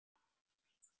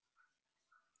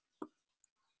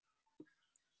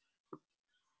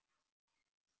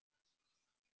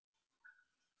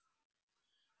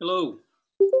Hello,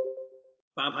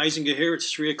 Bob Heisinger here.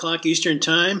 It's 3 o'clock Eastern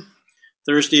Time,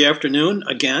 Thursday afternoon,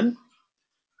 again,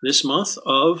 this month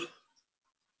of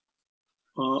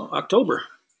October.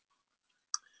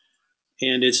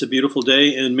 And it's a beautiful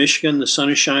day in Michigan. The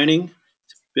sun is shining.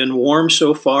 It's been warm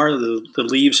so far. The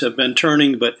leaves have been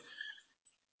turning, but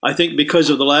I think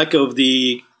because of the lack of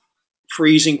the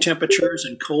freezing temperatures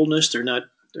and coldness, they're not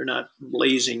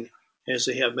blazing as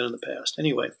they have been in the past.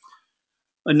 Anyway,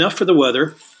 enough for the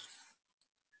weather.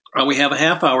 We have a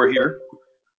half hour here,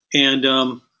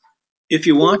 and if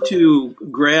you want to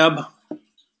grab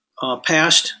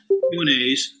past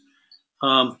Q&As,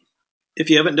 if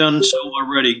you haven't done so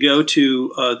already, go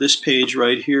to this page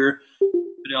right here,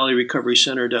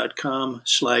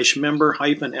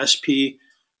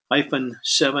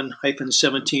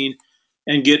 fidelityrecoverycenter.com/member-sp-7-17,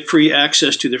 and get free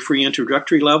access to the free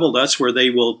introductory level. That's where they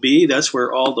will be. That's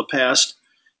where all the past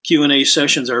Q&A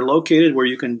sessions are located, where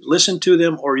you can listen to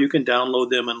them or you can download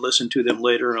them and listen to them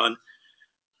later on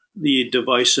the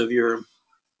device of your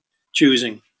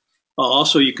choosing.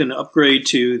 Also, you can upgrade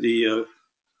to the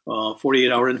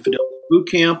 48-hour infidelity boot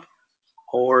camp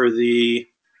or the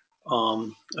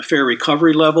affair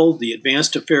recovery level, the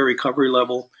advanced affair recovery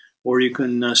level, or you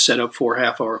can set up 4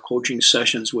 half-hour coaching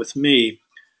sessions with me.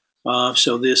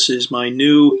 So this is my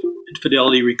new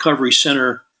Infidelity Recovery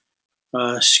Center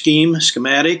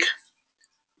schematic.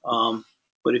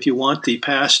 But if you want the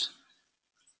past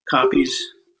copies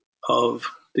of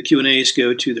the Q&As,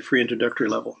 go to the free introductory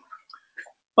level.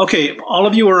 Okay, all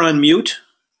of you are on mute,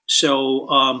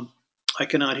 so I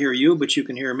cannot hear you, but you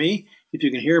can hear me. If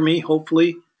you can hear me,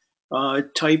 hopefully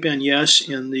type in yes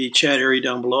in the chat area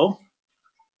down below.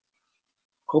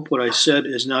 Hope what I said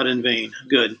is not in vain.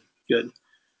 Good, good.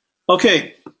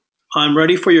 Okay, I'm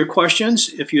ready for your questions.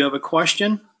 If you have a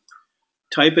question,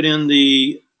 type it in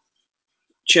the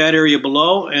chat area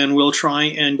below, and we'll try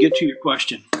and get to your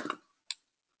question.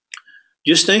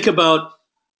 Just think about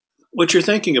what you're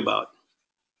thinking about.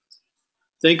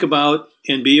 Think about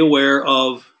and be aware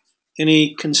of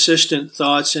any consistent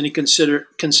thoughts, any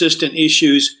consistent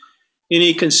issues,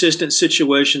 any consistent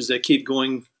situations that keep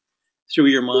going through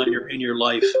your mind or in your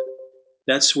life.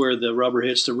 That's where the rubber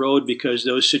hits the road, because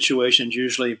those situations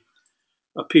usually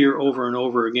appear over and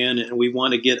over again, and we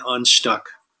want to get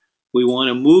unstuck. We want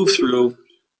to move through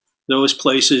those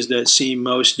places that seem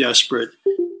most desperate,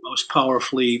 most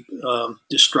powerfully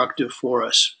destructive for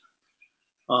us.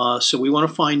 So we want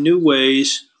to find new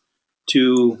ways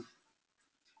to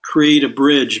create a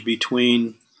bridge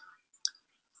between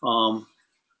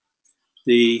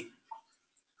the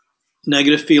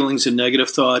negative feelings and negative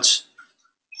thoughts,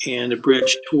 and a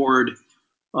bridge toward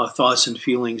thoughts and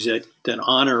feelings that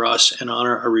honor us and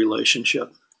honor our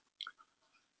relationship.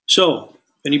 So, if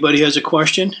anybody has a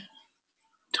question,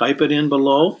 type it in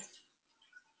below.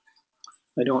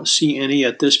 I don't see any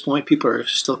at this point. People are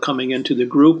still coming into the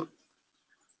group.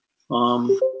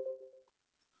 I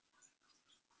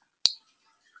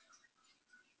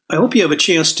hope you have a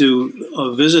chance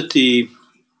to visit the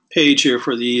page here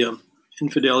for the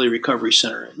Infidelity Recovery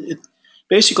Center.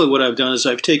 Basically what I've done is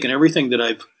I've taken everything that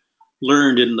I've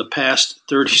learned in the past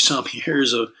 30-some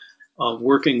years of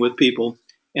working with people,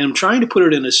 and I'm trying to put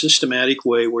it in a systematic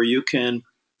way where you can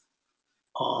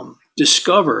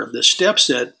discover the steps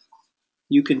that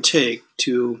you can take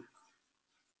to,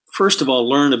 first of all,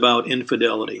 learn about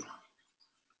infidelity.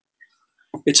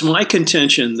 It's my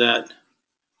contention that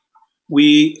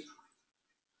we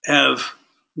have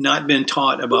not been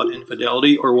taught about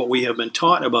infidelity, or what we have been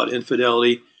taught about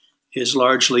infidelity is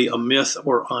largely a myth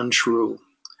or untrue.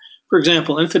 For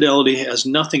example, infidelity has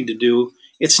nothing to do,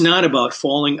 it's not about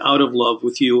falling out of love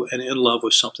with you and in love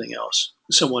with someone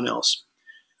else.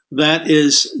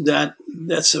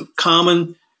 That's a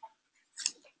common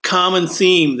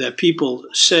theme that people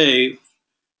say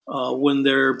when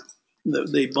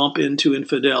they bump into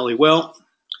infidelity. Well,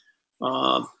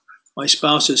 my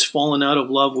spouse has fallen out of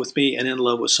love with me and in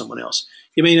love with someone else.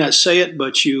 You may not say it,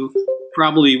 but you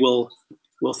probably will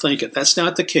think it. That's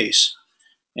not the case.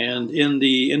 And in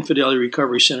the Infidelity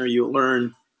Recovery Center, you'll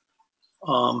learn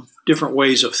different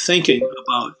ways of thinking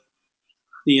about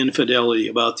the infidelity,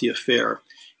 about the affair.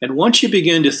 And once you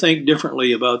begin to think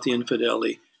differently about the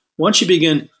infidelity, once you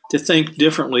begin to think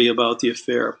differently about the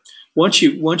affair, once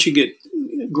you get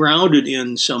grounded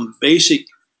in some basic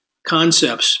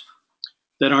concepts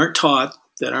that aren't taught,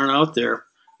 that aren't out there,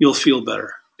 you'll feel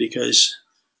better, because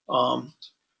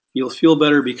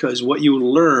what you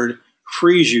learn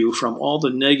frees you from all the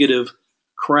negative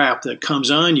crap that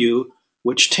comes on you,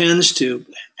 which tends to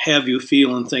have you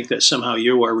feel and think that somehow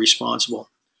you are responsible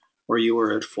or you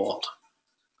are at fault.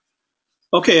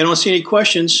 Okay, I don't see any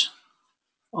questions.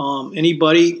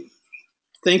 Anybody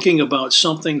thinking about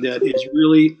something that is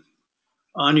really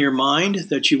on your mind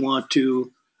that you want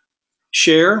to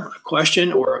share, a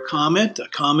question or a comment? A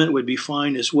comment would be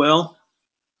fine as well.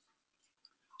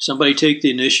 Somebody take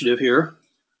the initiative here.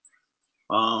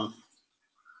 Um,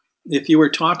 if you were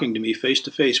talking to me face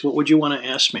to face, what would you want to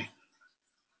ask me?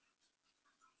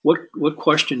 What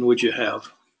question would you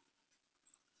have?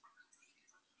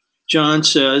 John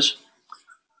says,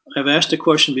 I've asked a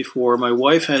question before. My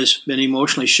wife has been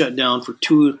emotionally shut down for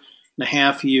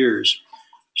 2.5 years.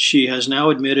 She has now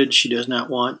admitted she does not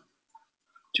want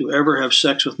to ever have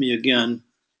sex with me again,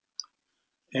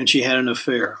 and she had an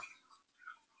affair.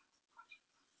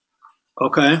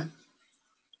 Okay.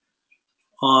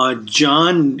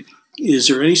 John, is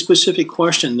there any specific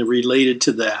question related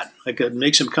to that? I could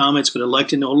make some comments, but I'd like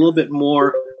to know a little bit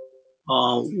more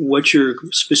what your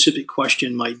specific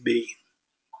question might be.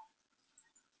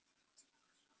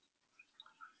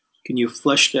 Can you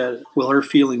flesh that? Will her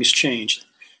feelings change?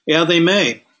 Yeah, they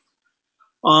may.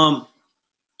 Um,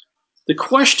 the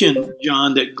question,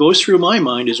 John, that goes through my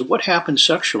mind is what happened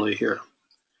sexually here?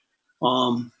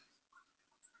 Um,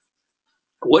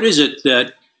 what is it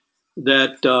that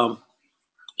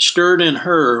stirred in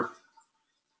her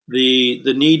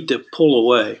the need to pull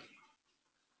away?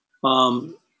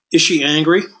 Is she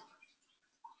angry?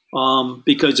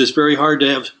 Because it's very hard to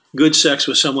have good sex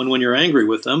with someone when you're angry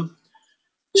with them,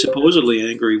 supposedly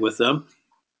angry with them.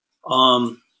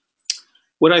 Um,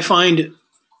 what I find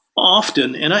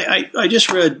often, and I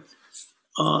just read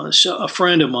so a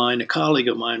friend of mine, a colleague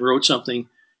of mine, wrote something,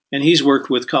 and he's worked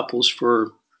with couples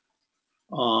for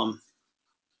um,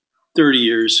 30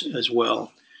 years as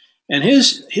well. And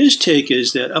his take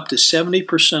is that up to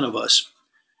 70% of us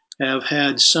have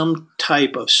had some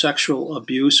type of sexual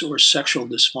abuse or sexual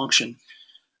dysfunction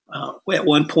at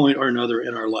one point or another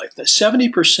in our life. That's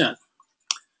 70%.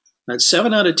 That's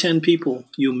 7 out of 10 people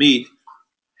you meet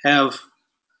have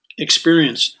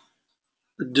experienced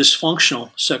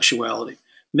dysfunctional sexuality.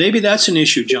 Maybe that's an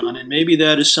issue, John, and maybe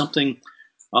that is something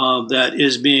that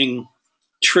is being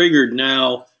triggered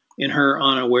now in her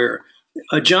unaware.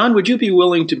 John, would you be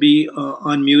willing to be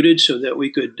unmuted so that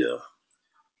we could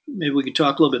maybe we could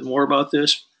talk a little bit more about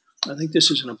this? I think this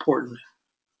is an important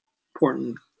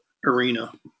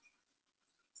arena.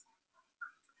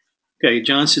 Okay,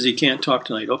 John says he can't talk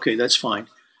tonight. Okay, that's fine.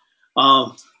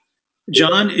 Um,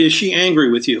 John, is she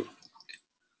angry with you?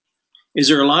 Is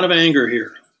there a lot of anger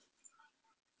here?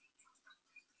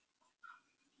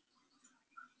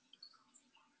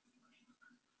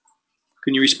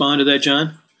 Can you respond to that,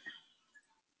 John?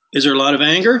 Is there a lot of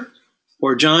anger?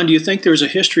 Or, John, do you think there's a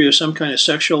history of some kind of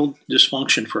sexual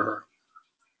dysfunction for her?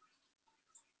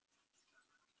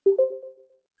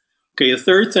 Okay, a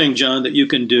third thing, John, that you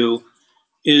can do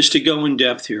is to go in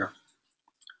depth here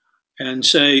and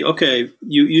say, okay,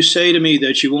 you say to me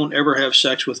that you won't ever have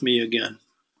sex with me again.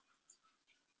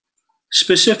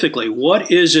 Specifically,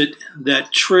 what is it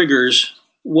that triggers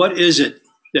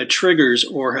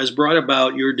or has brought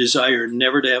about your desire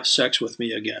never to have sex with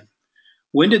me again?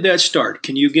 When did that start?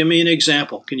 Can you give me an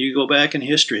example? Can you go back in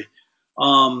history?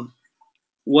 Um,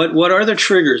 what are the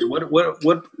triggers? What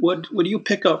do you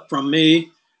pick up from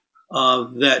me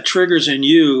that triggers in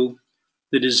you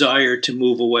the desire to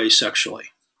move away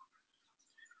sexually?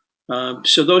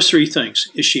 So those three things: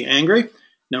 is she angry?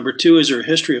 Number two, is there a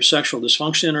history of sexual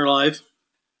dysfunction in her life?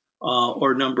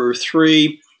 Or um, number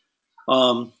three,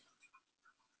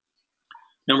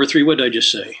 what did I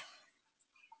just say?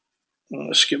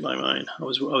 Skip my mind. I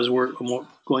was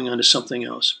going on to something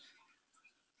else.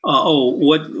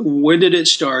 Where did it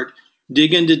start?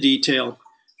 Dig into detail.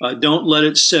 Don't let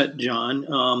it sit,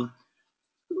 John.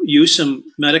 Use some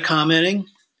meta commenting.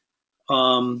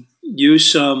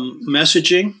 Use some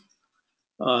messaging.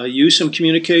 Use some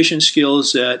communication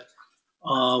skills that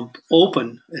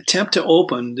attempt to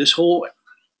open this whole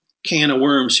can of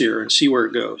worms here and see where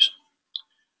it goes.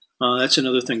 That's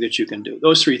another thing that you can do.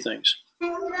 Those three things.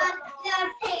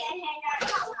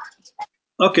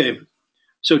 Okay.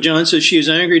 So John says she is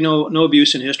angry, no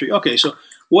abuse in history. Okay. So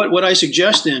what I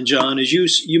suggest then, John, is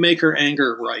you make her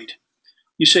anger right.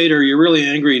 You say to her, "You're really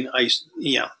angry." And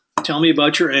yeah. Tell me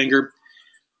about your anger.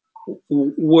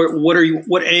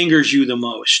 What angers you the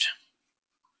most?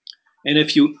 And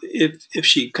if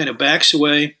she kind of backs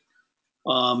away,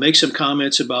 make some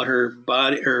comments about her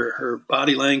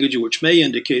body language, which may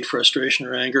indicate frustration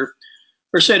or anger,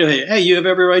 or say to her, "Hey, you have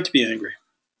every right to be angry."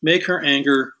 Make her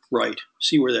anger right.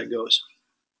 See where that goes.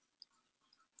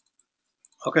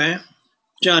 Okay,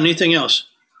 John. Anything else?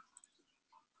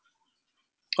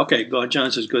 Okay, God.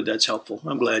 John says, "Good. That's helpful."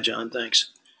 I'm glad, John. Thanks.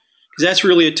 because that's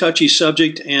really a touchy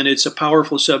subject and it's a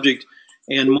powerful subject.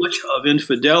 And much of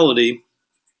infidelity,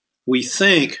 we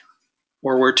think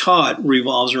or we're taught,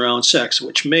 revolves around sex,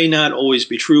 which may not always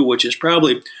be true, which is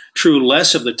probably true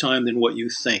less of the time than what you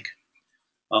think.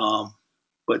 Um,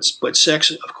 but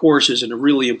sex, of course, is a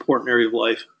really important area of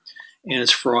life, and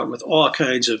it's fraught with all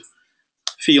kinds of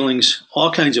feelings,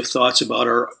 all kinds of thoughts about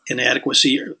our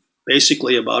inadequacy,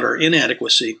 basically about our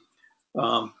inadequacy.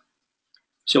 Um,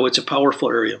 so it's a powerful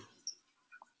area.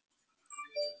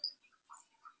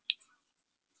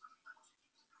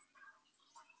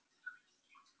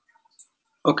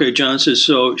 Okay, John says,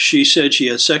 so she said she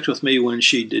had sex with me when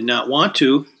she did not want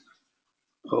to.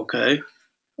 Okay.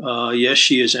 Yes,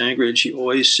 she is angry, and she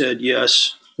always said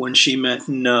yes when she meant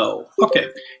no. Okay,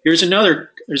 there's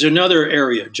another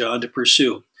area, John, to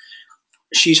pursue.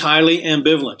 She's highly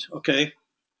ambivalent. Okay,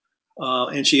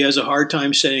 and she has a hard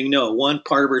time saying no. One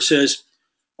part of her says,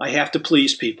 "I have to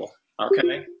please people."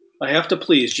 Okay, I have to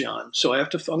please John, so I have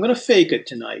to. I'm going to fake it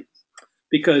tonight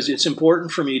because it's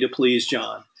important for me to please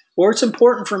John, or it's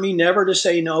important for me never to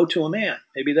say no to a man.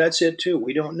 Maybe that's it too.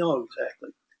 We don't know exactly.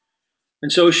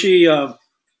 And so she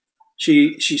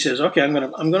says, "Okay, I'm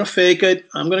gonna fake it.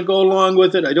 I'm gonna go along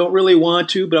with it. I don't really want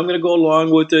to, but I'm gonna go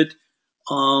along with it,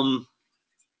 um,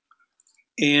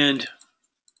 and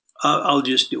I'll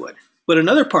just do it." But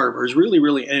another part of her is really,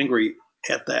 really angry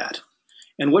at that.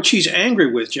 And what she's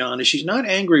angry with, John, is she's not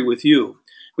angry with you,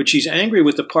 but she's angry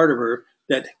with the part of her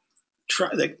that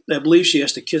believes she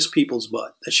has to kiss people's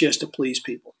butt, that she has to please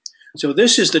people. So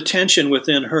this is the tension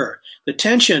within her. The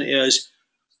tension is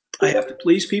I have to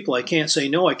please people. I can't say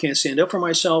no. I can't stand up for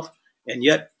myself. And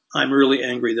yet I'm really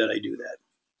angry that I do that.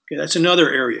 Okay, that's another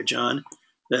area, John,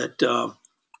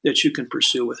 that you can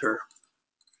pursue with her.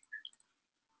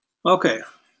 Okay.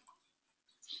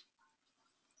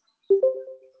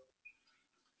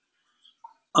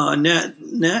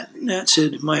 Nat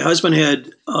said, my husband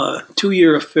had a 2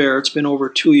 year affair. It's been over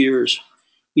 2 years.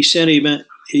 He said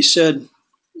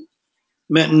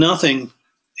meant nothing.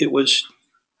 It was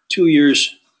 2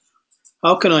 years.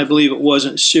 How can I believe it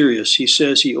wasn't serious? He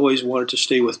says he always wanted to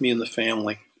stay with me and the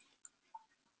family.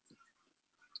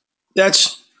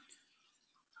 That's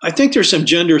I think there's some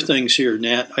gender things here,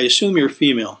 Nat. I assume you're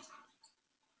female.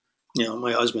 Yeah,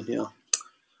 my husband. Yeah,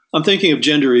 I'm thinking of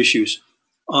gender issues.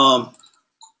 Um,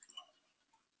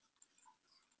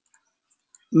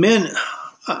 Men,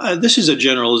 this is a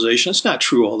generalization. It's not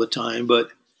true all the time,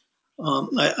 but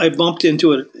I bumped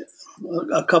into it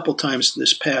a couple times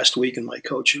this past week in my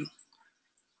coaching.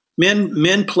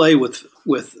 Men play with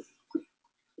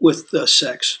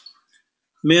sex.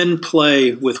 Men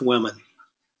play with women,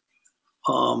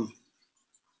 um,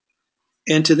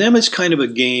 and to them it's kind of a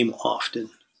game often.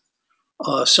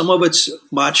 Some of it's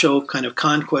macho kind of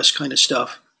conquest kind of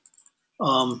stuff,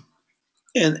 um,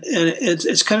 and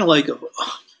it's kind of like a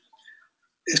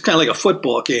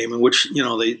football game in which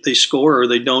they score or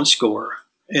they don't score,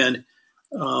 and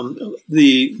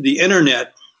the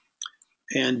internet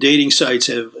and dating sites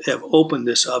have opened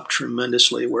this up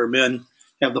tremendously, where men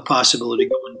have the possibility to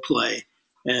go and play,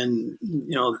 and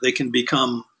they can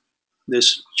become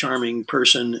this charming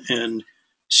person and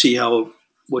see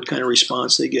what kind of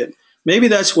response they get. Maybe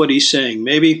that's what he's saying.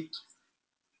 Maybe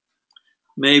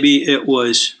it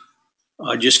was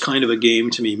just kind of a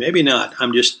game to me. Maybe not.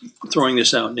 I'm just throwing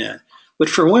this out, Nat. But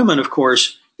for women, of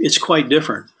course, it's quite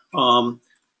different.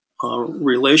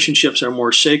 Relationships are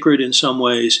more sacred in some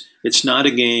ways. It's not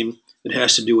a game. It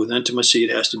has to do with intimacy.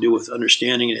 It has to do with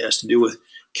understanding. It has to do with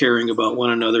caring about one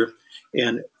another.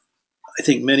 And I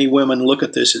think many women look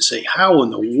at this and say, how in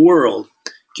the world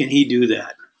can he do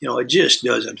that? It just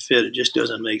doesn't fit. It just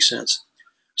doesn't make sense.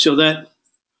 So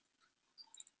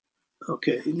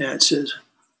okay, Nat says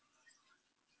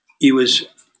he was,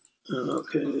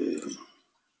 okay.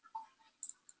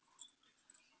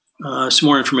 Some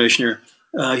more information here.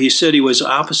 He said he was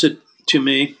opposite to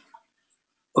me.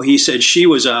 Oh, he said she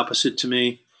was opposite to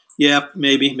me. Yeah,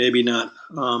 maybe not.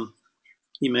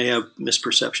 He may have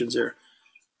misperceptions there.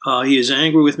 He is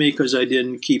angry with me because I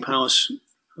didn't keep house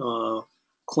uh,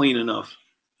 clean enough.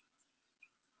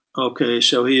 Okay,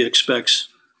 so he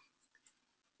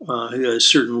has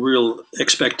certain real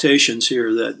expectations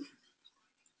here that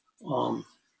um,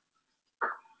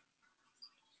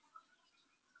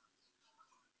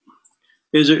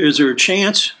 is there a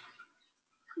chance,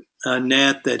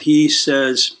 Nat, that he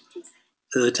says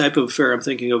the type of affair I'm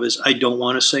thinking of is I don't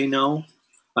want to say no.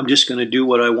 I'm just going to do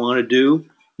what I want to do.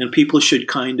 And people should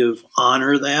kind of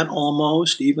honor that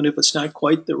almost, even if it's not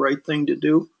quite the right thing to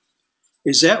do.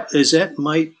 Is that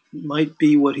might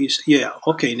be what he's? Yeah.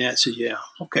 Okay. Nat said, yeah.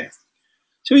 Okay.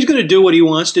 So he's going to do what he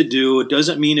wants to do. It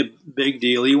doesn't mean a big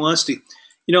deal. He wants to,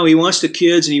 he wants the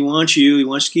kids and he wants you. He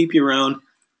wants to keep you around.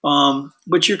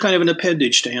 But you're kind of an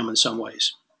appendage to him in some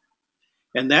ways.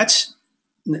 And that's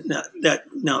that.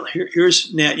 Now,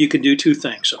 here's Nat. You can do two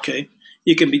things. Okay,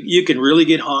 you can really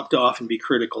get honked off and be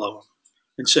critical of him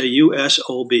and say you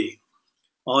sob.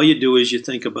 All you do is you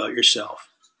think about yourself.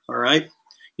 All right.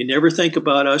 You never think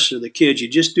about us or the kids. You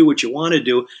just do what you want to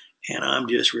do. And I'm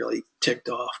just really ticked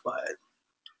off by it.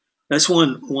 That's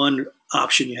one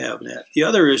option you have, Nat. The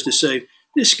other is to say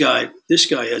this guy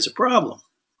has a problem.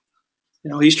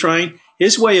 He's trying.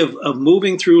 His way of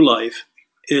moving through life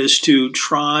is to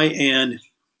try and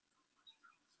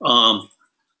um,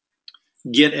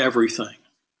 get everything.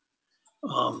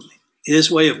 Um, his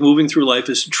way of moving through life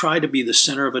is to try to be the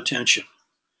center of attention,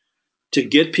 to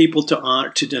get people to honor,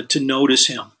 to notice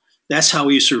him. That's how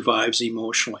he survives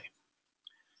emotionally.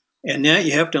 And now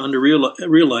you have to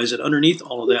realize that underneath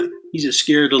all of that, he's a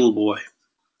scared little boy.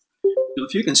 So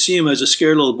if you can see him as a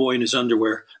scared little boy in his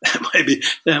underwear,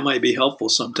 that might be helpful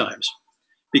sometimes.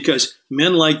 Because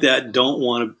men like that don't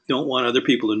want other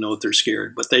people to know that they're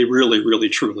scared, but they really, really,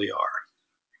 truly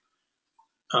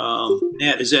are.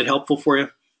 Nat, is that helpful for you?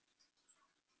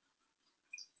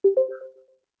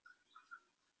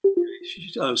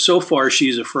 So far,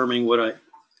 she's affirming what I.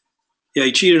 Yeah,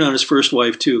 he cheated on his first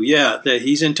wife too. Yeah, that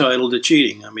he's entitled to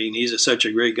cheating. I mean, such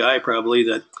a great guy, probably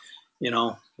that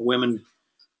women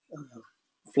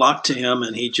flock to him,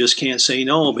 and he just can't say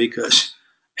no because.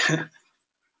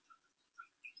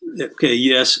 Okay,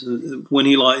 yes, when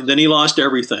then he lost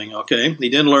everything. Okay, he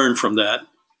didn't learn from that.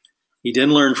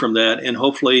 And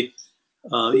hopefully,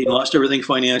 he lost everything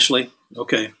financially.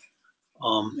 Okay,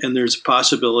 and there's a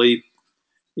possibility,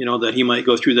 that he might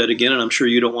go through that again, and I'm sure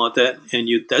you don't want that. And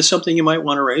that's something you might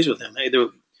want to raise with him. Hey,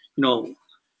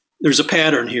 there's a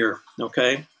pattern here.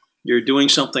 Okay, you're doing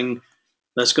something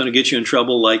that's going to get you in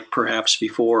trouble, like perhaps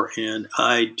before, and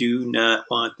I do not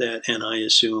want that, and I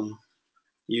assume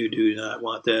you do not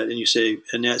want that. And you say,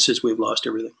 and that says we've lost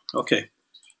everything. Okay,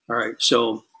 all right.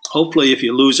 So hopefully, if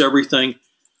you lose everything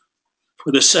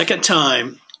for the second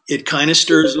time, it kind of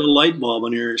stirs a little light bulb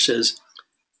in here. It says,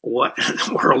 "What in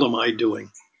the world am I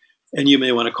doing?" And you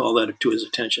may want to call that to his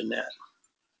attention, Nat.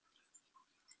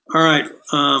 All right,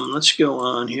 let's go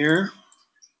on here.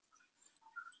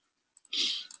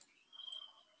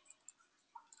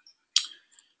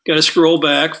 Got to scroll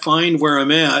back, find where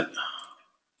I'm at.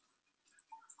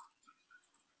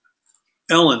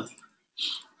 Ellen.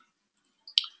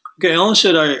 Okay, Ellen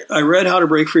said, I read How to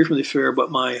Break Free from the Affair,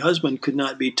 but my husband could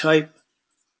not be type,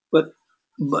 but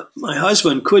my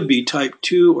husband could be type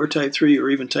 2 or type 3 or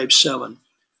even type 7.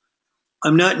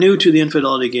 I'm not new to the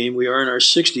infidelity game. We are in our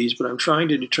 60s, but I'm trying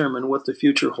to determine what the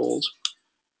future holds.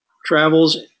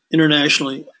 Travels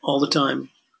internationally all the time.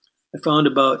 I found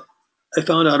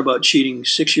out about cheating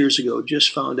 6 years ago.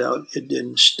 Just found out it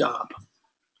didn't stop.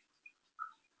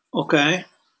 Okay.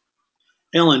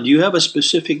 Ellen, do you have a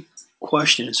specific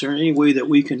question? Is there any way that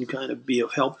we can kind of be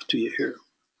of help to you here?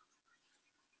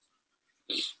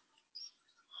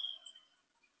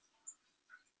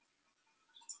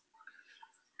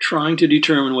 Trying to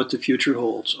determine what the future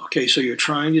holds. Okay, so you're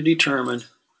trying to determine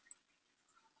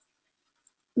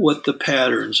what the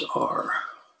patterns are.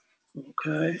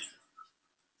 Okay.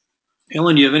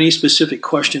 Ellen, do you have any specific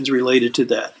questions related to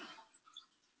that?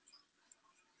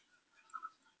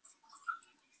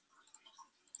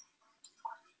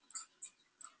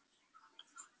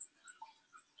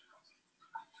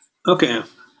 Okay.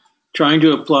 Trying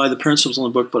to apply the principles in the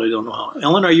book, but I don't know how.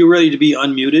 Ellen, are you ready to be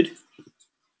unmuted?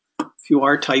 If you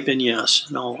are, type in yes,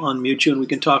 and I'll unmute you and we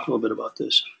can talk a little bit about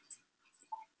this.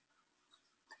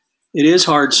 It is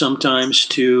hard sometimes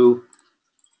to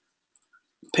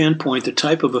pinpoint the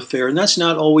type of affair, and that's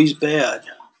not always bad.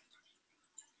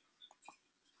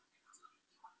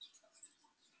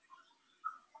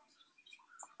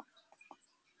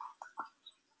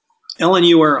 Ellen,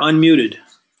 you are unmuted.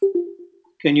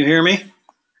 Can you hear me?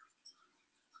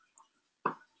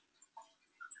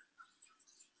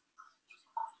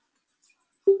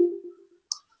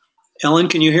 Ellen,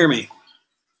 can you hear me?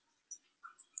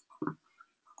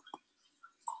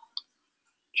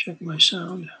 Check my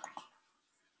sound.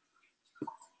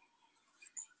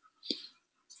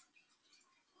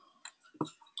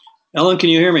 Ellen, can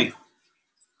you hear me?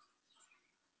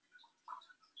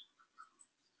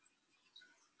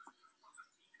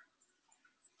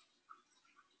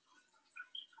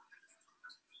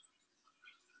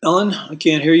 Ellen, I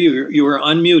can't hear you. You are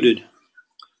unmuted.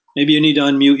 Maybe you need to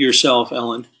unmute yourself,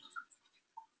 Ellen.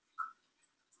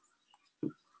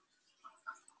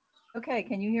 Okay,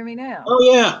 can you hear me now? Oh,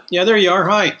 yeah. Yeah, there you are.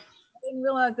 Hi. didn't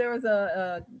realize there was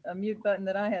a mute button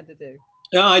that I had to do.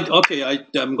 Yeah, okay.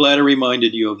 I'm glad I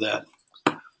reminded you of that.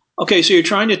 Okay, so you're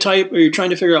trying to type, or you're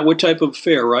trying to figure out what type of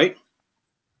fare, right?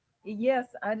 Yes,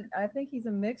 I think he's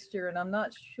a mixture, and I'm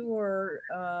not sure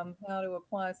how to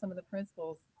apply some of the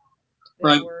principles that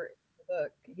Right. were in the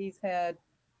book. He's had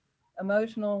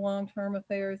emotional long-term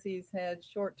affairs. He's had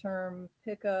short-term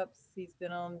pickups. He's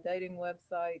been on dating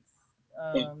websites.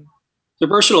 He's Um, a he's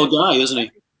versatile had guy, isn't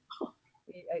he?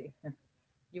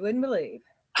 you wouldn't believe.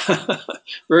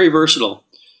 Very versatile.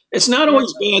 It's not Very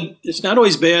always bad. It's not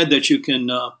always bad that you can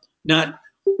not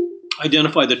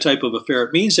identify the type of affair.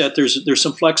 It means that there's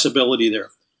some flexibility there.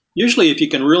 Usually, if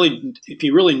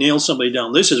you really nail somebody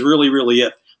down, this is really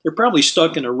it. They're probably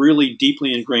stuck in a really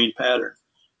deeply ingrained pattern.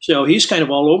 So he's kind of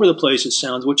all over the place. It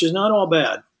sounds, which is not all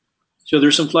bad. So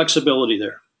there's some flexibility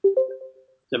there.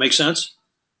 Does that make sense?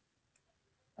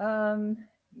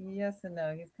 yes and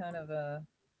no. He's kind of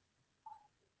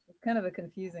a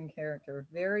confusing character.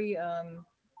 Very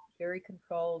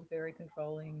controlled, very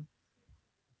controlling.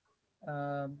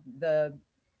 Um, the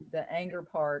the anger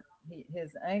part, his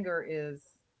anger is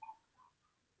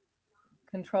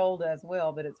controlled as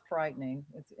well, but it's frightening.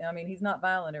 I mean, he's not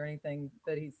violent or anything,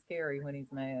 but he's scary when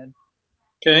he's mad.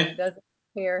 Okay. Doesn't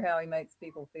care how he makes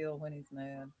people feel when he's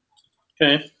mad.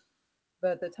 Okay.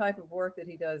 But the type of work that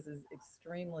he does is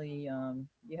extremely.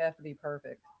 You have to be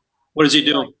perfect. What does he He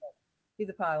do? likes. He's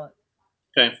a pilot.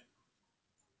 Okay.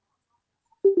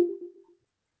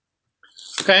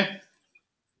 Okay.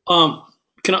 Um,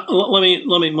 can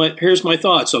I, here's my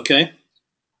thoughts. Okay.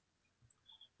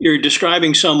 You're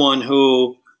describing someone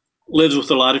who lives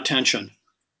with a lot of tension,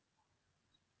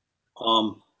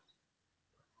 um,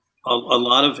 a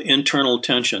lot of internal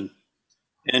tension,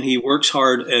 and he works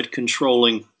hard at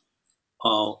controlling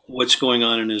what's going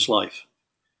on in his life.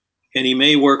 And he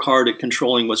may work hard at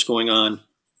controlling what's going on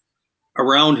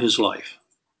around his life.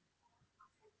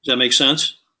 Does that make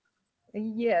sense?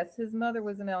 Yes, his mother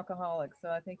was an alcoholic, so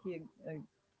I think he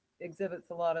exhibits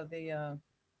a lot of the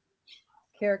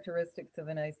characteristics of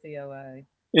an ACOA.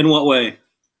 In what way?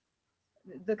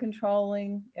 The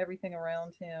controlling everything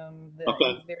around him. He's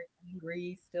Okay. very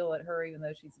angry still at her, even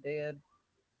though she's dead.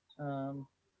 Um,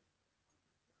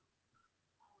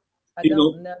 I You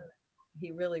don't know, know.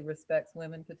 He really respects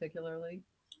women particularly.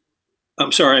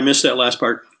 I'm sorry, I missed that last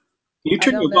part. I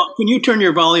don't know. Can you turn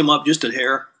your volume up just a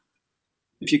hair,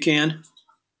 if you can,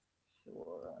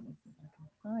 Sure, let me see if I can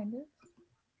find it.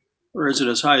 or is it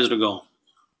as high as it'll go?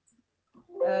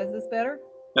 Is this better?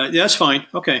 That's fine.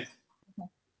 Okay.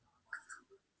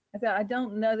 I said I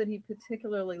don't know that he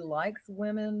particularly likes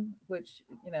women, which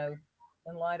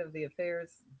in light of the affairs,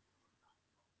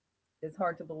 is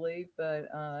hard to believe. But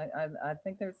I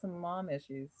think there's some mom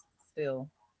issues still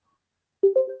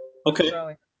Okay.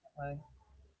 growing that way,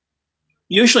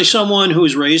 Usually, someone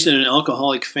who's raised in an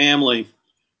alcoholic family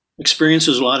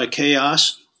experiences a lot of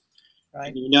chaos,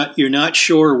 and right? you're not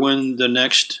sure when the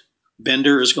next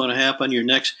bender is going to happen. You're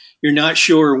not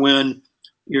sure when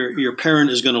your parent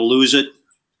is going to lose it.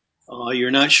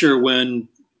 You're not sure when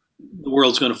the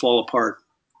world's going to fall apart.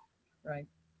 Right.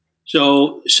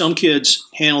 So some kids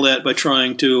handle that by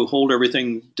trying to hold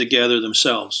everything together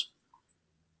themselves.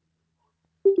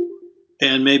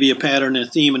 And maybe a pattern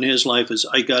and theme in his life is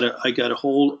I gotta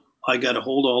hold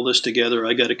all this together.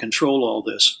 I gotta control all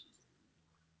this.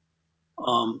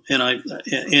 And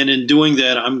in doing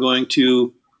that, I'm going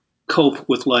to cope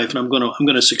with life, and I'm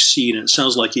gonna succeed. And it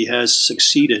sounds like he has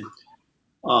succeeded.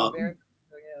 Uh, Very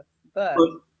so yes. But but,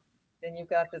 then you've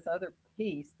got this other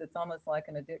piece that's almost like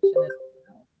an addiction as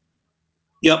well.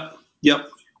 yep, yep.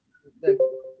 The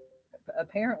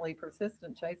apparently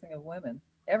persistent chasing of women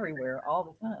everywhere all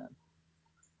the time.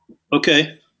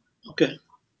 Okay, okay.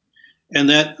 And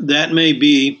that may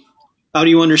be. How do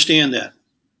you understand that?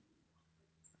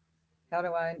 How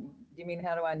do I? Do you mean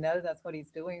how do I know that's what he's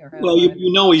doing, or how do Well, I?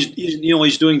 you know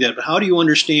he's doing that, but how do you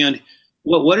understand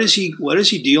what is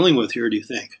he dealing with here? Do you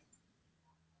think?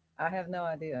 I have no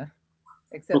idea,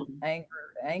 except Okay. anger,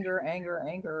 anger, anger,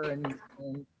 anger, and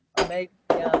or maybe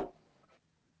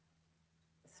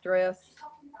stress,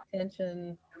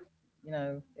 tension.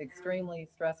 Extremely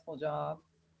stressful job.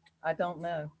 I don't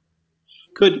know.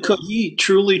 Could It's he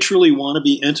truly want to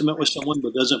be intimate with someone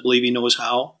but doesn't believe he knows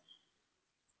how?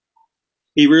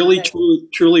 He really that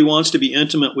truly wants to be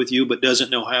intimate with you but doesn't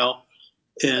know how,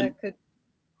 and that could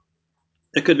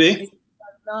it could he be. does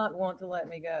not want to let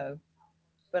me go,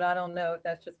 but I don't know if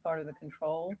that's just part of the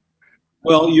control.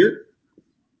 Well, Um,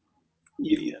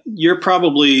 you're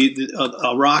probably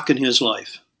a rock in his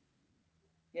life.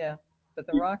 yeah, but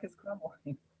the rock is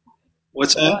crumbling.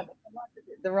 What's It's a that? lot.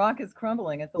 The rock is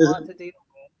crumbling. It's a lot to deal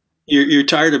with. You're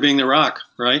tired of being the rock,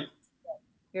 right?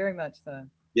 Very much so.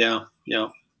 Yeah, yeah.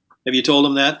 Have you told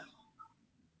him that?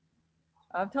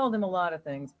 I've told him a lot of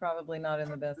things, probably not in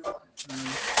the best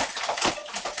terms.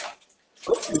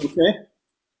 Okay.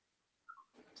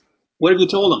 What have you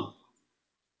told him?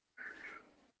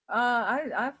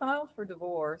 I filed for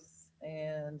divorce,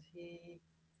 and he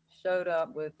showed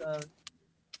up with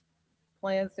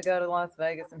plans to go to Las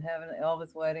Vegas and have an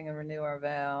Elvis wedding and renew our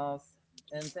vows.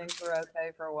 And things were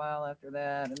okay for a while after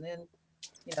that. And then,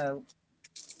 you know,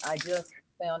 I just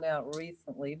found out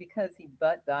recently because he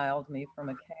butt dialed me from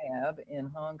a cab in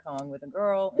Hong Kong with a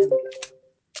girl in the cab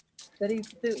that he's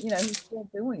still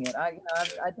doing it. I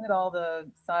did all the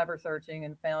cyber searching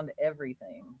and found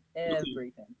everything,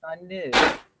 everything. I knew,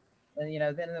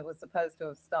 and then it was supposed to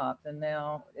have stopped, and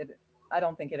now I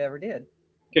don't think it ever did.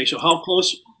 Okay, so It's how right.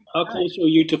 close are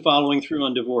you to following through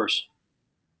on divorce?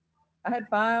 I had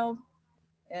filed,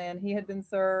 and he had been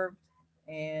served,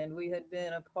 and we had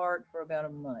been apart for about a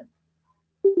month.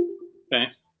 Okay.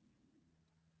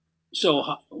 So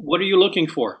what are you looking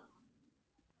for?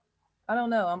 I don't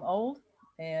know. I'm old,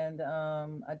 and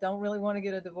I don't really want to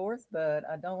get a divorce, but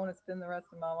I don't want to spend the rest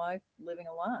of my life living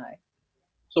a lie.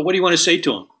 So what do you want to say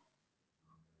to him?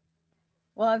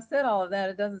 Well, I've said all of that.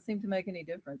 It doesn't seem to make any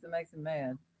difference. It makes him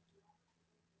mad.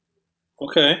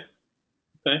 Okay.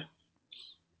 Okay.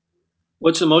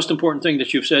 What's the most important thing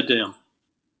that you've said to him?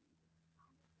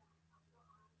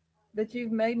 That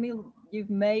you've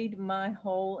made my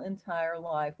whole entire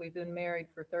life. We've been married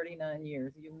for 39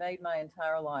 years. You've made my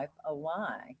entire life a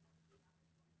lie.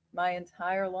 My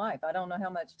entire life. I don't know how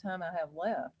much time I have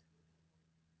left,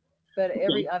 but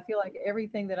Okay. I feel like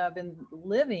everything that I've been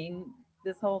living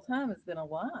this whole time has been a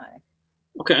lie.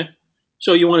 Okay.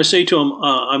 So you want to say to him,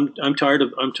 I'm tired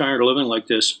of living like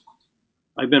this.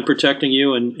 I've been protecting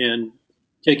you and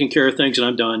taking care of things, and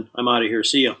I'm done. I'm out of here.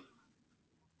 See ya.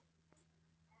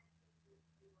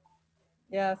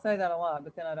 Yeah, I say that a lot,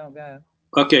 but then I don't go.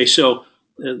 Okay. So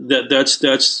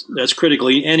that's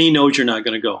critically, and he knows you're not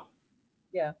going to go.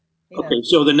 Yeah, he Okay. knows.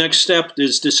 So the next step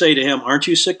is to say to him, aren't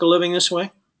you sick of living this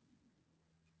way?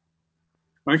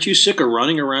 Aren't you sick of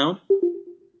running around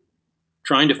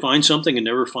trying to find something and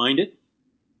never find it?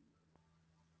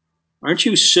 Aren't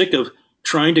you sick of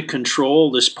trying to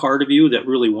control this part of you that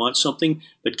really wants something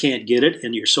but can't get it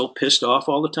and you're so pissed off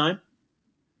all the time?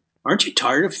 Aren't you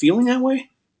tired of feeling that way?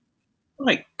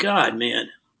 My God, man.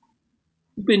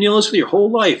 You've been doing this for your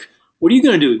whole life. What are you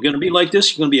going to do? You're going to be like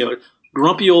this? You're going to be a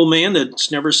grumpy old man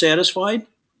that's never satisfied?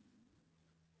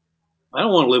 I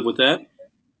don't want to live with that.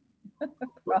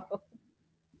 Probably.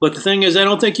 But the thing is, I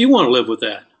don't think you want to live with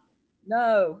that.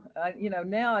 No,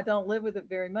 now I don't live with it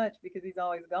very much because he's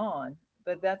always gone.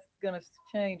 But that's going to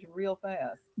change real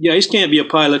fast. Yeah, he can't be a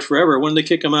pilot forever. When did they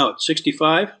kick him out?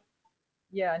 65?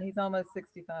 Yeah, and he's almost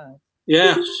 65.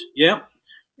 Yes. Yeah.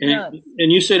 And, Nuts.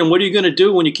 and you said to him, what are you going to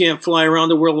do when you can't fly around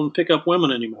the world and pick up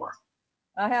women anymore?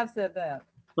 I have said that.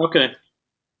 Okay.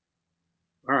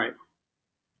 All right.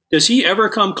 Does he ever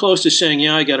come close to saying,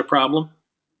 yeah, I got a problem?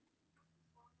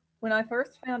 When I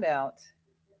first found out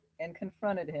and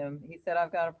confronted him, he said,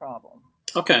 I've got a problem.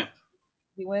 Okay.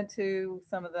 He went to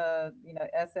some of the,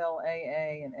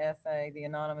 SLAA and SA, the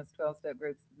anonymous 12-step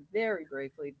groups, very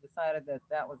briefly, decided that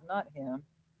that was not him.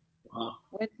 Wow.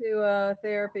 Went to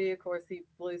therapy. Of course, he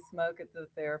blew smoke at the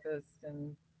therapist,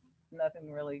 and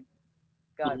nothing really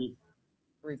got Mhm.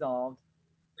 resolved.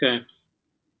 Okay.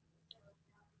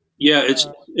 Yeah,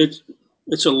 Uh,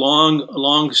 it's a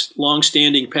long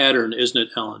standing pattern, isn't it,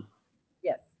 Helen?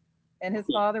 yes. And his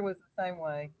father was the same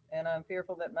way. And I'm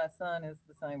fearful that my son is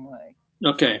the same way.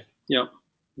 Okay. Yep.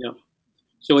 Yep.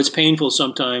 So it's painful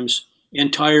sometimes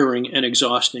and tiring and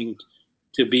exhausting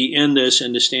to be in this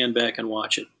and to stand back and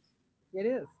watch it. It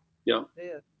is. Yep. It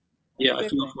is. Yeah, It's I feel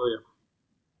sickening. for you.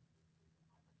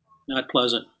 Not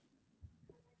pleasant.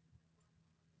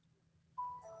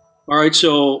 All right.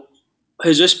 So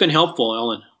has this been helpful,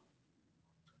 Ellen?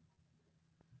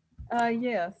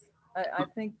 Yes. I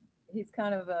think he's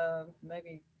kind of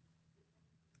maybe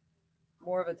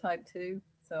more of a type two,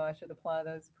 so I should apply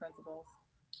those principles.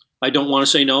 I don't want to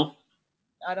say no.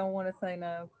 I don't want to say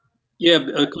no. Yeah,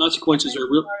 I consequences think are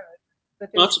it's real. part of it.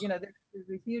 But Cons- there's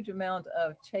a huge amount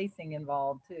of chasing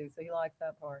involved too, so he likes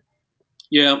that part.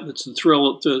 yeah, it's the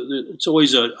thrill. It's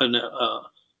always kind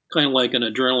of like an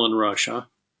adrenaline rush, huh?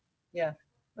 Yeah.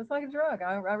 It's like a drug.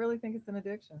 I really think it's an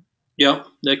addiction. Yeah,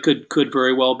 that could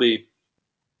very well be.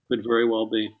 Could very well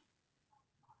be.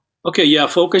 Okay, yeah,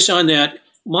 focus on that.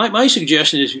 My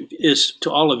suggestion is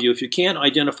to all of you, if you can't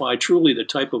identify truly the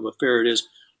type of affair it is,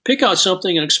 pick out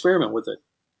something and experiment with it.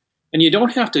 And you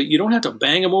don't have to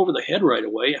bang them over the head right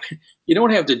away. You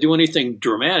don't have to do anything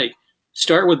dramatic.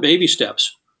 Start with baby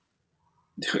steps.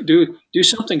 Do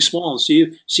something small and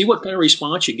see what kind of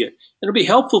response you get. It'll be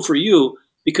helpful for you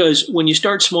because when you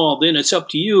start small, then it's up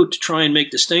to you to try and make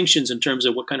distinctions in terms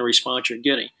of what kind of response you're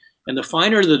getting. And the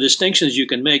finer the distinctions you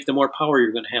can make, the more power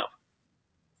you're going to have.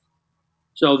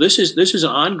 So this is an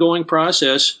ongoing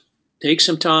process. Take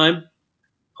some time,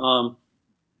 um,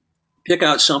 pick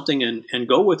out something and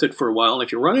go with it for a while. And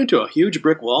if you run into a huge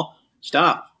brick wall,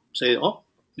 stop. Say, oh,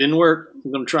 didn't work.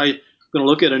 I'm going to try. I'm going to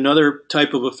look at another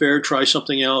type of affair. Try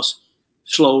something else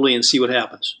slowly and see what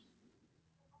happens.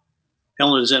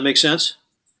 Ellen, does that make sense?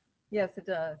 Yes, it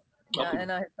does. Yeah, Okay.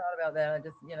 and I had thought about that. I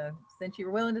just, since you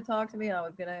were willing to talk to me, I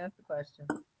was going to ask the question.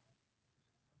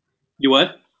 You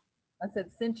what? I said,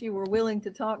 since you were willing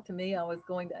to talk to me, I was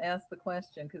going to ask the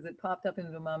question because it popped up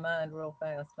into my mind real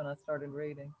fast when I started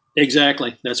reading.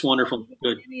 Exactly. That's wonderful.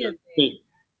 Good. Any Good. of Good. these.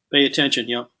 Pay attention.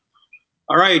 Yeah.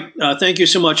 All right. Thank you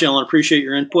so much, Ellen. Appreciate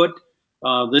your input.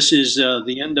 This is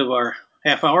the end of our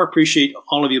half hour. Appreciate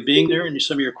all of you being there and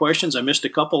some of your questions. I missed a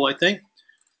couple, I think.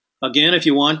 Again, if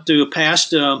you want to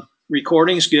past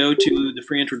recordings, go to the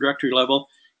free introductory level.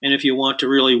 And if you want to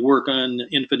really work on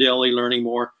infidelity, learning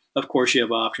more, of course, you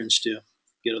have options to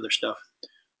get other stuff.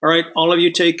 All right. All of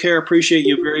you take care. Appreciate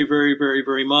you very, very, very,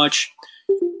 very much.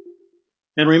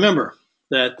 And remember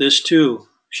that this too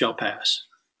shall pass.